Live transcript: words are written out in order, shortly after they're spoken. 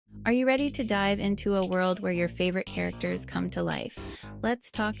Are you ready to dive into a world where your favorite characters come to life? Let's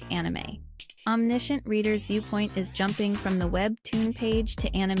talk anime. Omniscient Reader's viewpoint is jumping from the WEBTOON page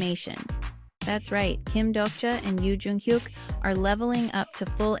to animation. That's right, Kim Dokja and Yoo Jung-hyuk are leveling up to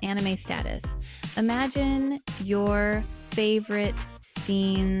full anime status. Imagine your favorite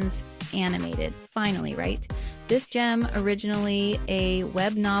scenes animated, finally, right? This gem, originally a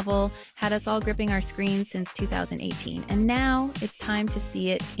web novel, had us all gripping our screens since 2018, and now it's time to see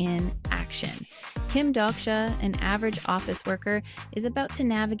it in action. Kim Dokja, an average office worker, is about to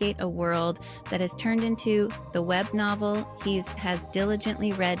navigate a world that has turned into the web novel he has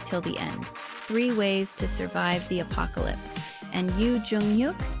diligently read till the end. 3 Ways to Survive the Apocalypse. And Yoo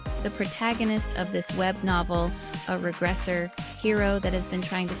Jung-hyuk, the protagonist of this web novel, a regressor hero that has been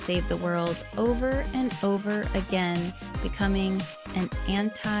trying to save the world over and over again, becoming an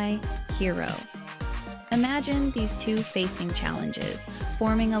anti-hero. Imagine these two facing challenges,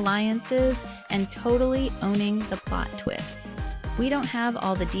 forming alliances, and totally owning the plot twists. We don't have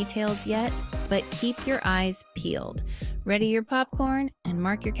all the details yet, but keep your eyes peeled. Ready your popcorn and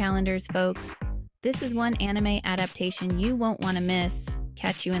mark your calendars, folks. This is one anime adaptation you won't want to miss.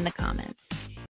 Catch you in the comments.